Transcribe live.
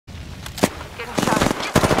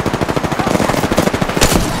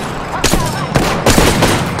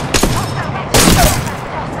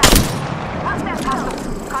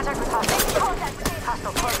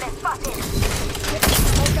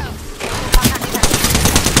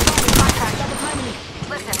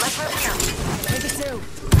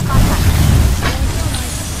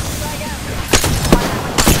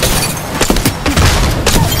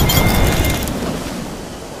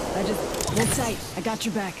Got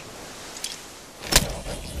your back.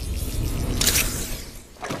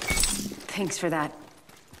 Thanks for that.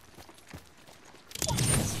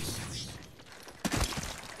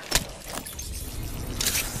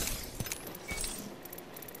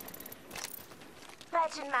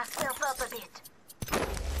 Patching myself up a bit.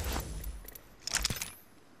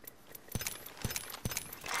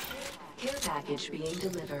 Care package being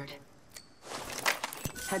delivered.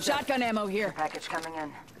 Shotgun ammo here. Package coming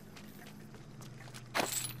in.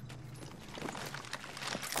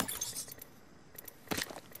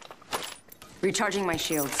 Recharging my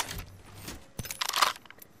shields.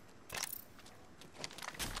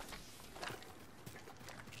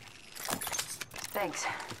 Thanks.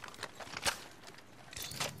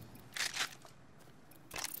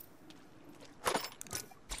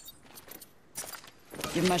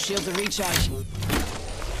 Give my shields a recharge.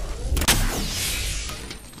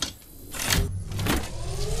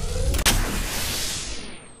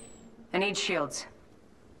 I need shields.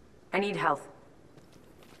 I need health.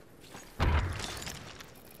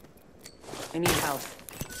 I need health.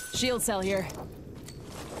 Shield cell here.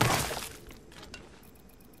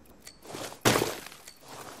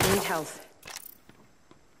 I need health.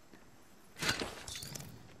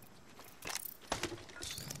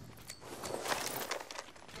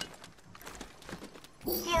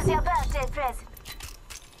 Here's your birthday present.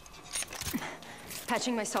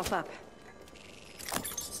 Patching myself up.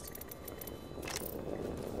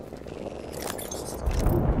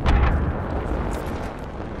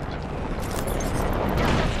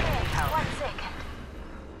 One second.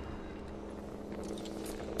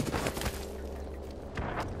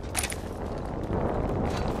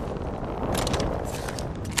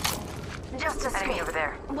 Just a Enemy screen. over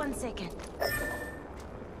there. 1 second.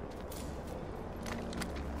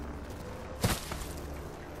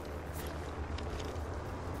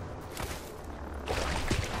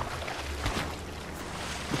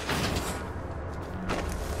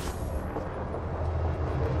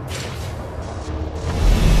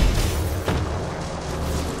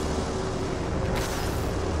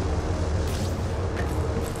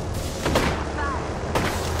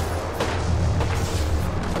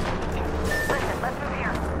 Listen, let's move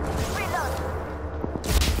here. Reload.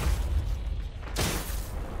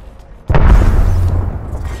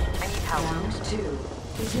 I need help. Round 2.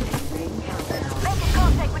 Beginning ring countdown. Making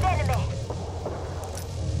contact with enemy.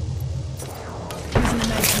 Using the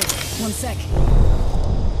med kit. 1 sec.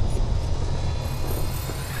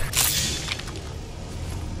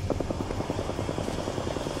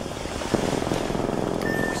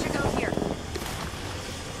 We should go here.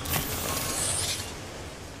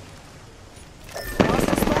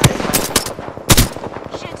 Monster spotted.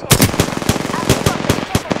 Shooting. I'm spotted.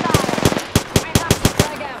 Taking fire. Reload.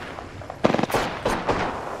 Frag out.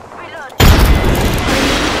 Reload.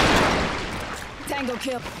 Tango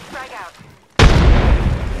kill. Frag out.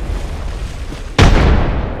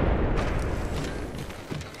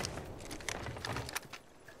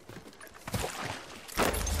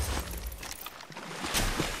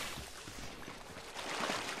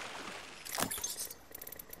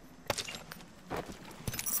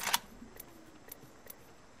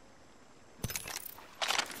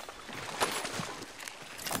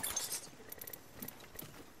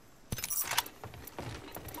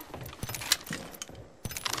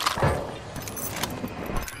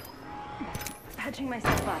 Patching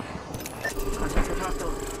myself up. Contact with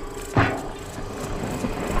hostile. Firing.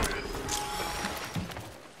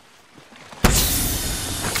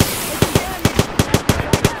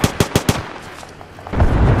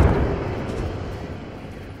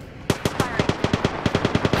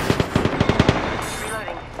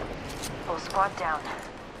 Reloading. Full squad down.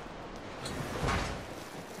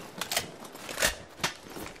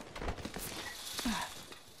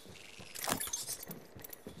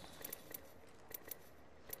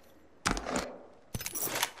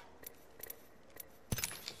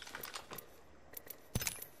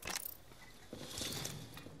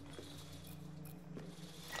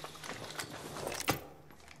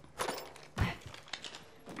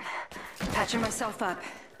 Patching myself up.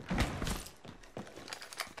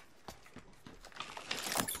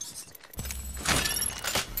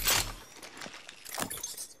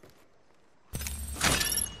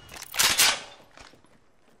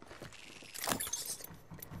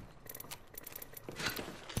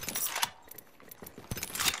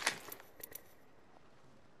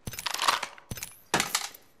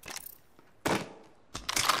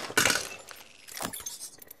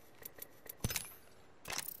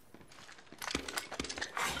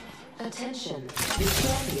 Attention. The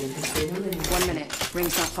champion has been eliminated. 1 minute.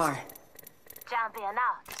 Ring's not far. Champion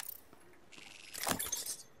out.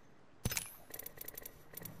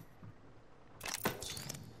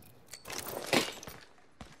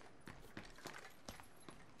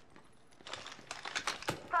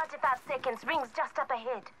 seconds. Rings just up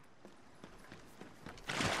ahead.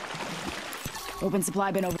 Open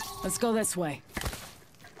supply bin over. Let's go this way.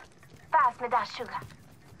 Pass me that sugar.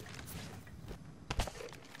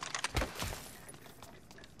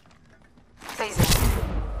 Phasing.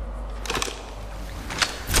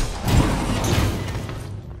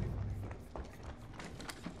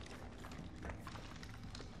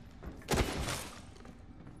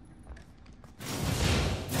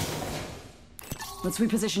 Let's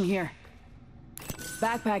reposition here.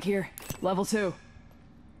 Backpack here. Level 2.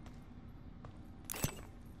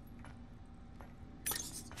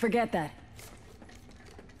 Forget that.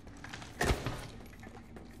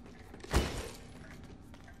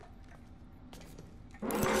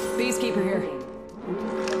 Peacekeeper here.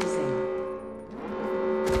 Closing.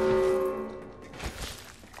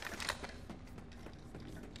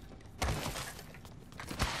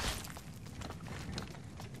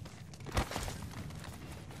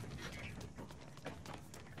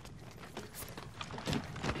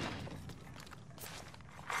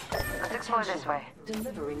 Let's explore this way.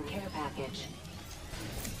 Delivering care package.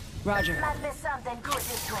 Roger. Must be something good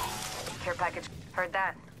this way. Care package. Heard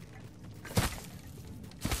that.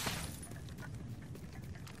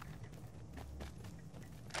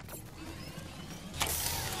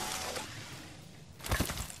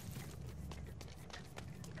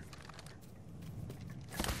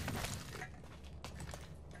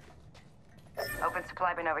 Open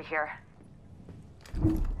supply bin over here.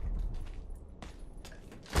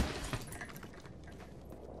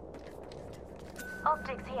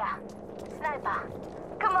 Optics here. Sniper.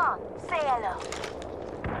 Come on, say hello.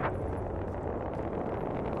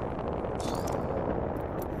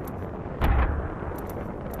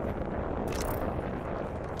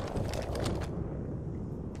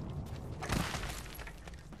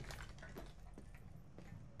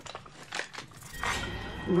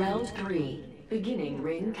 Round 3. Beginning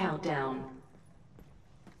ring countdown.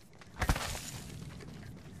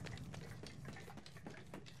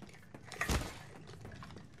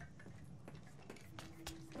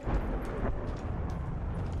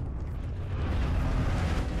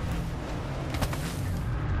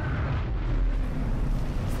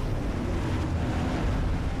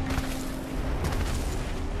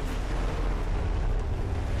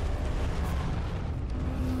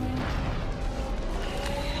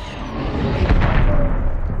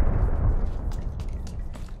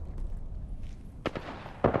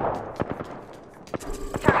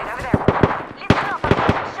 Target over there. Listen up, I'm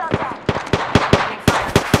getting shot at. Opening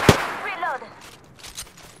fire. Reload.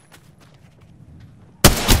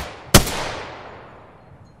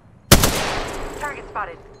 Target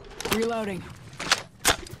spotted. Reloading.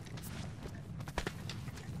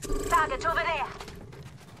 Target over there.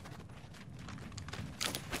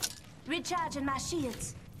 Recharging my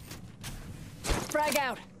shields. Frag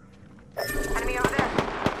out. Enemy over there.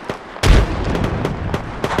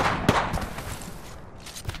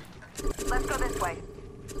 Let's go this way.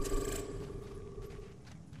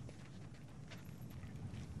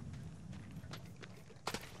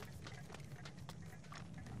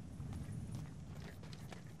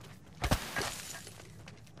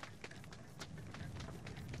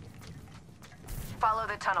 Follow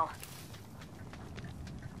the tunnel.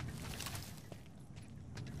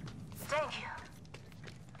 Thank you.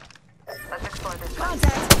 Let's explore this way.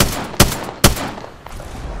 Contact.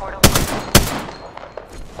 Portal.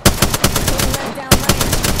 Leg down lane.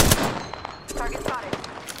 Target spotted.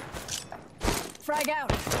 Frag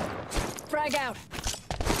out. Frag out.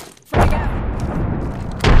 Frag out.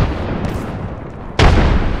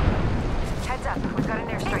 Heads up. We've got an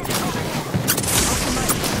airstrike. Open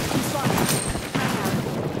mic. I'm spotted.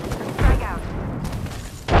 Frag out.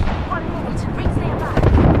 1 minute. Rings nearby.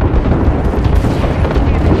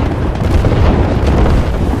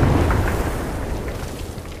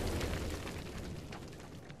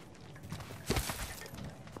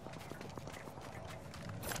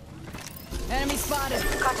 Enemy spotted.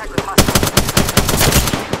 Contact with hostile.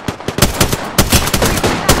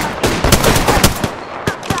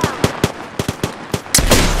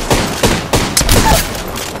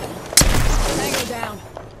 Tango down.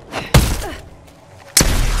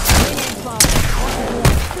 Radiant spotted.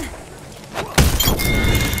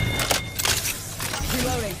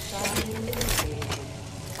 Reloading.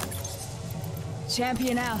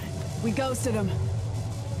 Champion out. We ghosted him.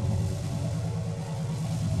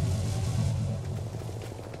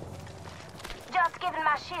 Just giving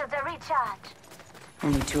my shields a recharge.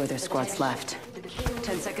 Only 2 other squads left.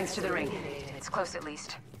 10 seconds to the ring. It's close at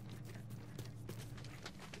least.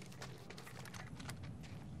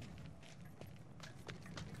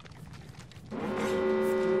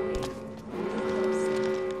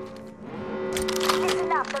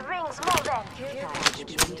 Thank you.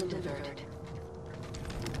 Package being delivered.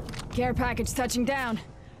 Care package touching down.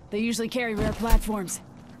 They usually carry rare platforms.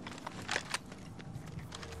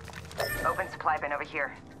 Open supply bin over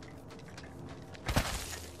here.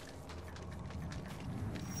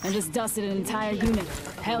 I just dusted an entire unit.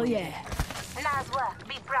 Hell yeah. Nice work,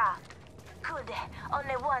 be proud. Good,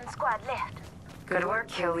 only one squad left. Good work,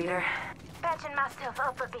 kill leader. Patching myself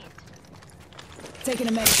up a bit. Taking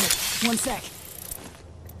a medic. 1 sec.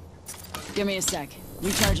 Give me a sec.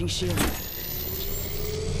 Recharging shield.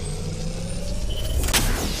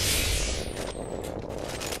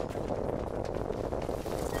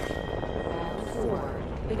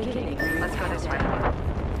 Beginning. Let's go this way.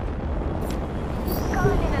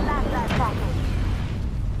 Calling in a lifeline package.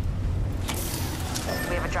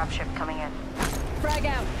 We have a dropship coming in. Frag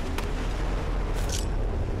out.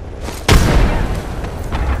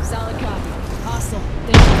 Solid copy. Hostile.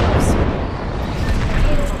 Danger close.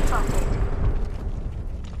 Enemy spotted.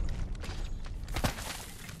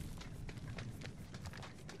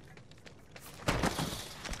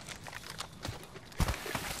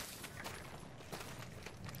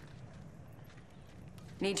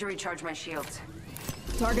 Need to recharge my shields.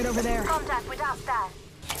 Target over there. Contact with hostile.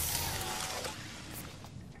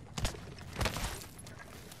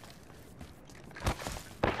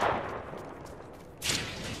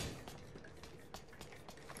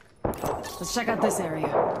 Let's check out this area.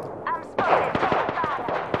 I'm spotted. Taking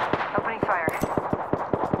fire. Opening fire.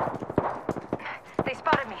 They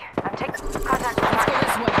spotted me. I'm taking contact with Let's go target.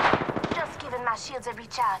 this way. Just giving my shields a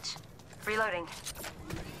recharge. Reloading.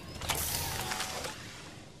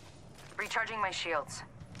 Recharging my shields.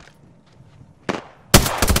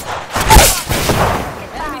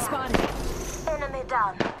 Enemy spotted. Enemy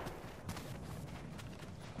down.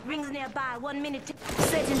 Rings nearby. 1 minute.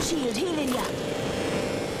 Setting shield. Healing ya.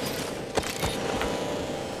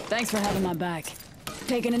 Thanks for having my back.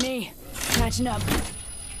 Taking a knee. Patching up.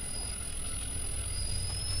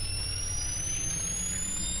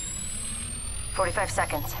 "45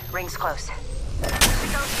 seconds. Ring's close.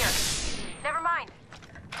 It goes here. Never mind.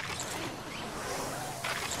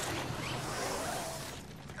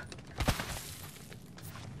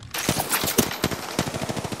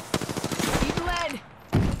 Eat lead.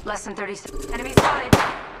 Less than 30 seconds. Enemy spotted.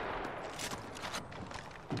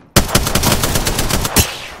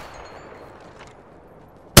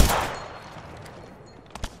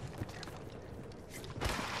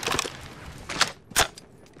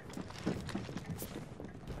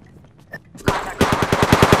 Contact.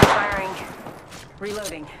 Firing.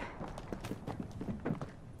 Reloading.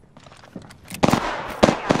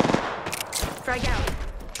 Frag out.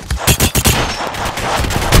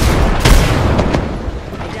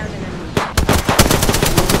 I downed an enemy.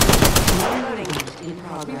 Reloading. In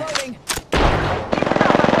progress. Reloading.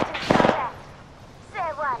 Say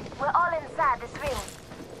what? We're all inside this ring.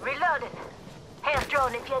 Reloading. Hail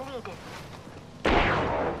drone if you need it.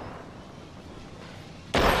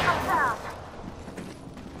 Come down.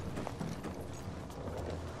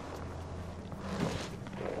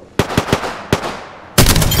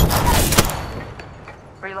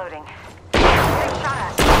 Reloading. Getting shot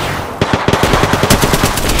at.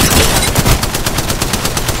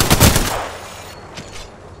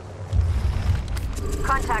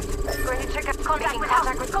 Contact. Going to check up. Contact with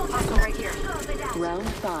contact with hostile right here. Round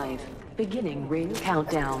 5. Beginning ring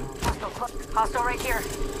countdown. Hostile right here.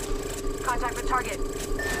 Contact with target.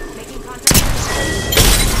 Making contact.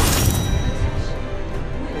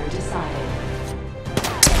 Winner decided.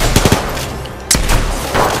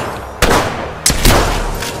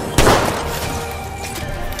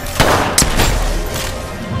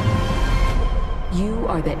 You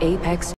are the Apex